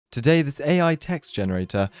Today, this AI text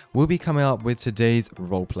generator will be coming up with today's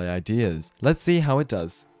roleplay ideas. Let's see how it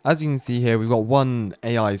does. As you can see here, we've got one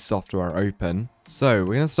AI software open. So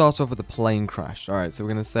we're going to start off with a plane crash. Alright, so we're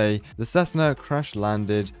going to say the Cessna crash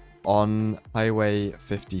landed on Highway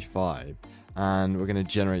 55. And we're going to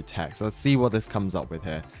generate text. Let's see what this comes up with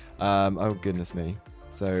here. Oh, goodness me.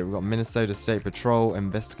 So we've got Minnesota State Patrol,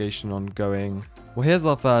 investigation ongoing. Well, here's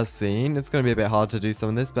our first scene. It's going to be a bit hard to do some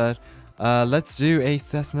of this, but let's do a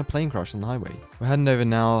Cessna plane crash on the highway. We're heading over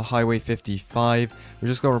now, Highway 55. We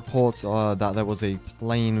just got reports that there was a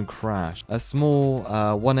plane crash. A small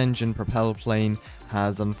one-engine propeller plane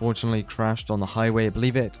has unfortunately crashed on the highway. I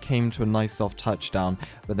believe it came to a nice soft touchdown,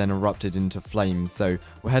 but then erupted into flames. So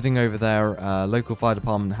we're heading over there. Local fire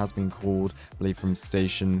department has been called, I believe from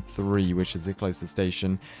Station 3, which is the closest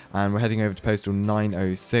station. And we're heading over to Postal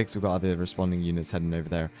 906. We've got other responding units heading over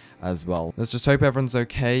there as well. Let's just hope everyone's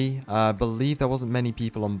okay. I believe there wasn't many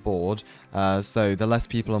people on board. So the less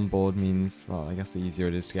people on board means, well, I guess the easier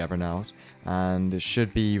it is to get everyone out. And it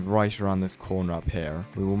should be right around this corner up here.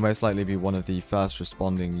 We will most likely be one of the first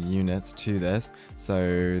responding units to this.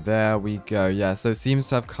 So there we go. Yeah, so it seems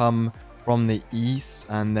to have come from the east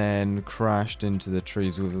and then crashed into the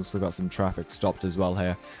trees. We've also got some traffic stopped as well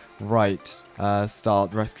here. Right,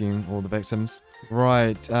 start rescuing all the victims.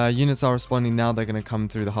 Right, units are responding now. They're going to come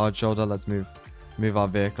through the hard shoulder. Let's move our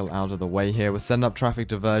vehicle out of the way here. We're setting up traffic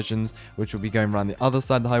diversions, which will be going around the other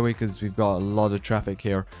side of the highway because we've got a lot of traffic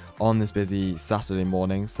here on this busy Saturday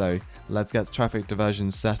morning. So let's get traffic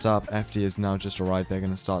diversions set up. FD has now just arrived. They're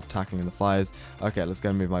going to start tackling the fires. Okay, let's go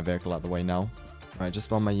and move my vehicle out of the way now. Alright, just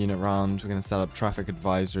spun my unit round. We're going to set up traffic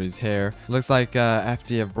advisories here. Looks like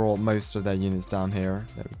FD have brought most of their units down here.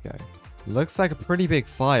 There we go. Looks like a pretty big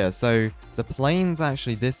fire. So the plane's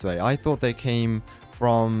actually this way. I thought they came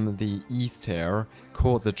from the east here,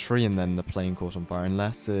 caught the tree, and then the plane caught on fire,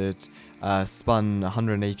 unless it spun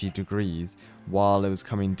 180 degrees while it was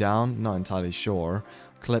coming down. Not entirely sure.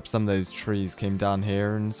 Clipped some of those trees, came down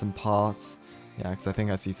here, and some parts. Yeah, because I think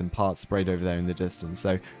I see some parts sprayed over there in the distance.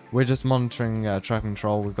 So we're just monitoring traffic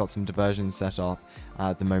control. We've got some diversions set up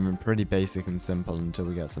at the moment. Pretty basic and simple until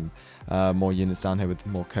we get some more units down here with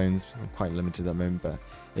more cones. We're quite limited at the moment, but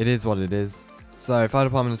it is what it is. So fire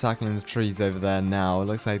department are tackling the trees over there now. It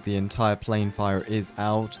looks like the entire plane fire is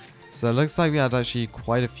out. So it looks like we had actually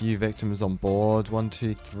quite a few victims on board. 1,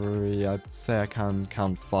 2, 3. I'd say I can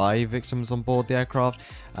count 5 victims on board the aircraft,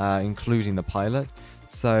 including the pilot.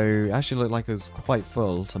 So it actually looked like it was quite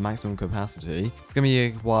full to maximum capacity. It's going to be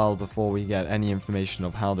a while before we get any information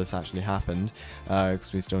of how this actually happened,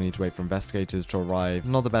 because we still need to wait for investigators to arrive.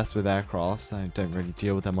 Not the best with aircrafts. I don't really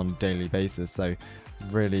deal with them on a daily basis, so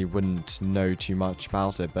really wouldn't know too much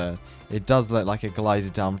about it, but it does look like it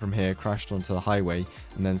glided down from here, crashed onto the highway,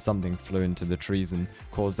 and then something flew into the trees and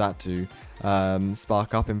caused that to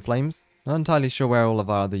spark up in flames. Not entirely sure where all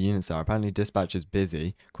of our other units are. Apparently dispatch is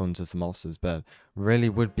busy, according to some officers, but really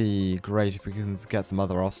would be great if we can get some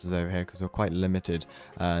other officers over here because we're quite limited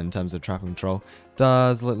in terms of traffic control.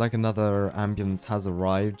 Does look like another ambulance has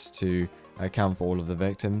arrived to account for all of the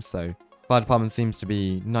victims, so fire department seems to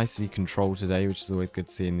be nicely controlled today, which is always good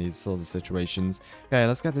to see in these sorts of situations. Okay,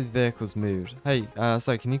 let's get these vehicles moved. Hey,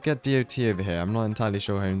 sorry, can you get DOT over here? I'm not entirely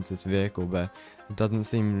sure who owns this vehicle, but it doesn't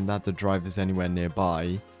seem that the driver's anywhere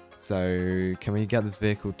nearby. So can we get this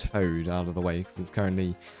vehicle towed out of the way because it's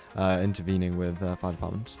currently intervening with fire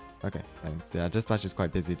department? Okay, thanks. Yeah, dispatch is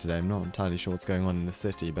quite busy today. I'm not entirely sure what's going on in the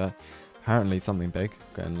city, but apparently something big.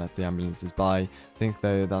 Go and let the ambulances by. I think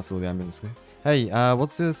though that's all the ambulances. Hey,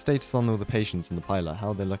 what's the status on all the patients and the pilot? How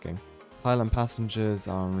are they looking? Pilot and passengers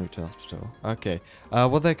are en route to hospital. Okay,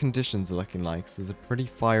 what their conditions are looking like? So it's a pretty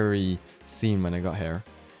fiery scene when I got here.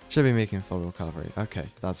 Should be making full recovery. Okay,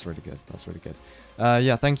 that's really good. That's really good.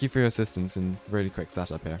 Yeah, thank you for your assistance and really quick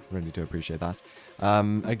setup here. Really do appreciate that.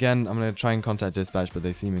 Again, I'm going to try and contact dispatch, but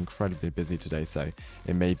they seem incredibly busy today, so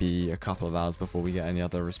it may be a couple of hours before we get any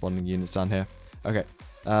other responding units down here. Okay.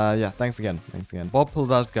 Yeah, thanks again. Thanks again. Bob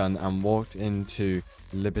pulled out a gun and walked into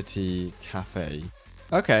Liberty Cafe.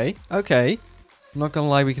 Okay, okay. I'm not gonna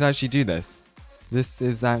lie, we can actually do this. This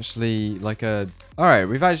is actually like a... Alright,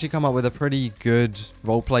 we've actually come up with a pretty good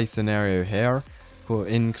roleplay scenario here,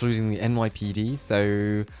 including the NYPD,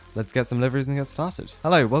 so let's get some liveries and get started.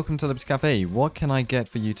 Hello, welcome to Liberty Cafe. What can I get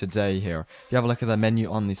for you today here? If you have a look at the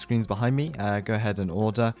menu on the screens behind me, go ahead and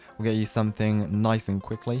order. We'll get you something nice and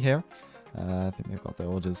quickly here. I think they've got their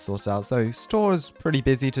orders sorted out. So store is pretty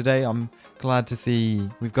busy today. I'm glad to see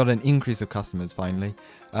we've got an increase of customers finally.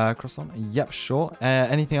 Croissant, yep, sure.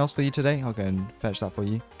 Anything else for you today? I'll go and fetch that for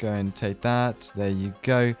you. Go and take that. There you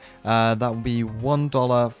go. That will be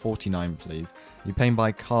 $1.49, please. You paying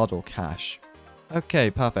by card or cash? Okay,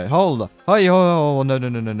 perfect. Hold on. Oh, no, no,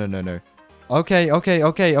 no, no, no, no, no. Okay.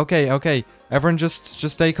 Everyone just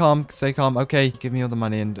stay calm. Stay calm. Okay, give me all the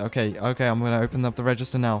money and okay, I'm going to open up the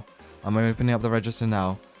register now. I'm opening up the register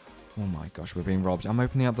now. Oh my gosh, we're being robbed. I'm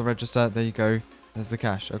opening up the register. There you go. There's the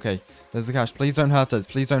cash. Okay, there's the cash. Please don't hurt us.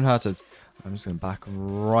 Please don't hurt us. I'm just going to back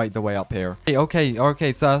right the way up here.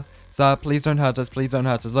 Okay, sir. Sir, please don't hurt us. Please don't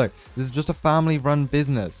hurt us. Look, this is just a family-run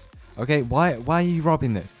business. Okay, why are you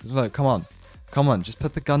robbing this? Look, come on. Come on, just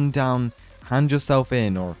put the gun down. Hand yourself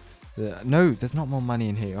in or... no, there's not more money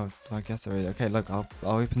in here. Oh, I guess there is. Okay, look, I'll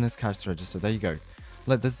open this cash register. There you go.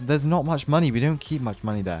 Look, there's not much money. We don't keep much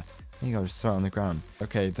money there. There you go, just throw it on the ground.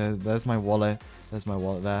 Okay, there's my wallet. There's my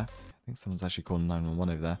wallet there. I think someone's actually calling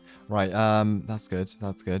 911 over there. Right, that's good.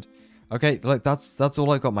 That's good. Okay, look, that's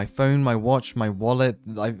all I got. My phone, my watch, my wallet.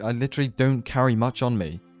 I literally don't carry much on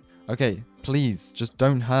me. Okay, please, just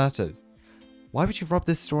don't hurt us. Why would you rob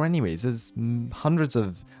this store anyways? There's hundreds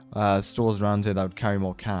of stores around here that would carry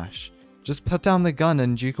more cash. Just put down the gun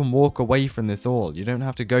and you can walk away from this all. You don't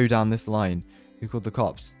have to go down this line. Who called the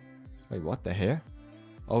cops? Wait, what? They're here?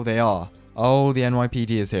 Oh, they are. Oh, the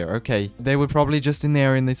NYPD is here. Okay. They were probably just in the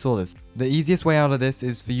area and they saw this. The easiest way out of this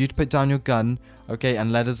is for you to put down your gun, okay,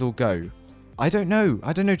 and let us all go. I don't know.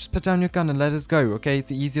 Just put down your gun and let us go, okay? It's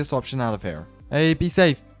the easiest option out of here. Hey, be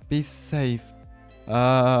safe. Be safe.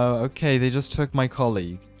 Okay, they just took my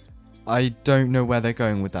colleague. I don't know where they're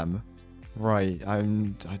going with them. Right, I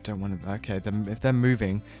don't want to... Okay, if they're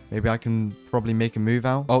moving, maybe I can probably make a move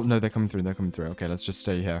out. Oh, no, they're coming through. They're coming through. Okay, let's just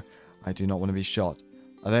stay here. I do not want to be shot.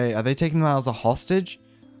 Are they taking them out as a hostage?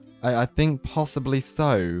 I think possibly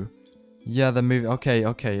so. Yeah, they're moving. Okay.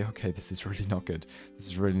 This is really not good. This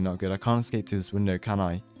is really not good. I can't escape through this window, can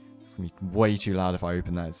I? It's going to be way too loud if I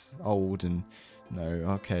open that. It's old and... No,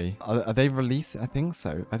 okay. Are they releasing? I think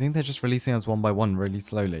so. I think they're just releasing us one by one really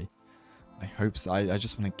slowly. I hope so. I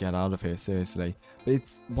just want to get out of here, seriously. But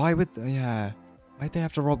it's... Why would... Yeah. Why'd they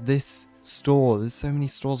have to rob this store? There's so many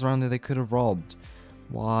stores around there they could have robbed.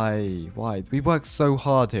 Why? We work so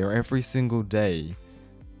hard here every single day.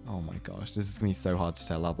 Oh my gosh, this is going to be so hard to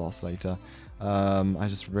tell our boss later. I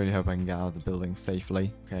just really hope I can get out of the building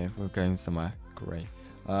safely. Okay, if we're going somewhere, great.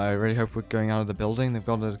 I really hope we're going out of the building. They've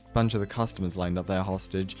got a bunch of the customers lined up there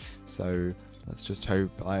hostage. So, let's just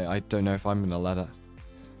hope. I don't know if I'm going to let it.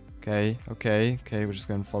 Okay, we're just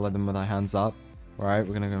going to follow them with our hands up. Alright,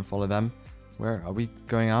 we're going to go and follow them. Where are we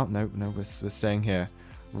going out? No, we're staying here.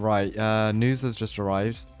 Right, news has just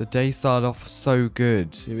arrived. The day started off so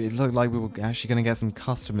good. It looked like we were actually going to get some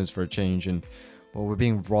customers for a change, and well, we're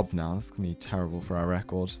being robbed now. This is going to be terrible for our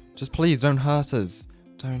record. Just please don't hurt us.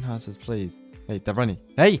 Don't hurt us, please. Hey, they're running.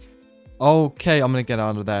 Hey! Okay, I'm going to get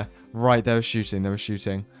out of there. Right, they were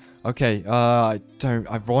shooting. Okay, I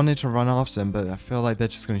wanted to run after them, but I feel like they're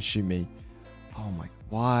just going to shoot me. Oh my,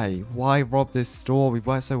 why? Why rob this store? We've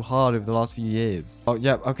worked so hard over the last few years. Oh,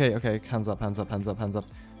 yeah, okay. Hands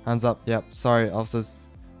up. Yep, sorry, officers.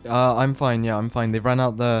 I'm fine, yeah, I'm fine. They ran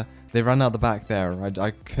out the back there.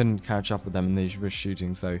 I couldn't catch up with them and they were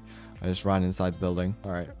shooting, so I just ran inside the building.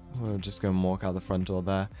 Alright, we'll just go and walk out the front door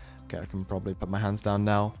there. Okay, I can probably put my hands down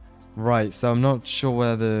now. Right, so I'm not sure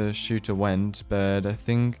where the shooter went, but I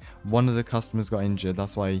think one of the customers got injured.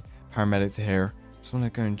 That's why paramedics are here. Just want to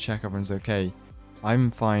go and check everyone's okay. I'm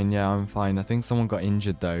fine, yeah, I'm fine. I think someone got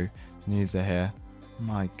injured though. News are here.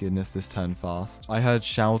 My goodness, this turned fast. I heard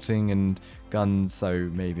shouting and guns, so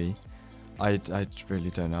maybe. I really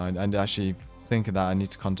don't know. I actually think of that. I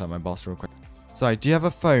need to contact my boss real quick. Sorry, do you have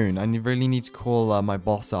a phone? I really need to call my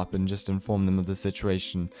boss up and just inform them of the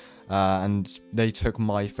situation. And they took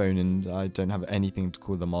my phone and I don't have anything to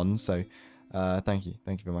call them on, so thank you.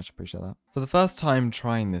 Thank you very much. Appreciate that. For the first time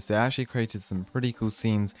trying this, it actually created some pretty cool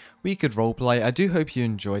scenes we could roleplay. I do hope you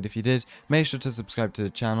enjoyed. If you did, make sure to subscribe to the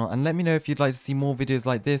channel and let me know if you'd like to see more videos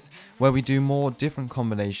like this where we do more different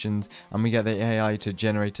combinations and we get the AI to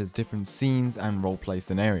generate us different scenes and roleplay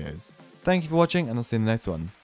scenarios. Thank you for watching and I'll see you in the next one.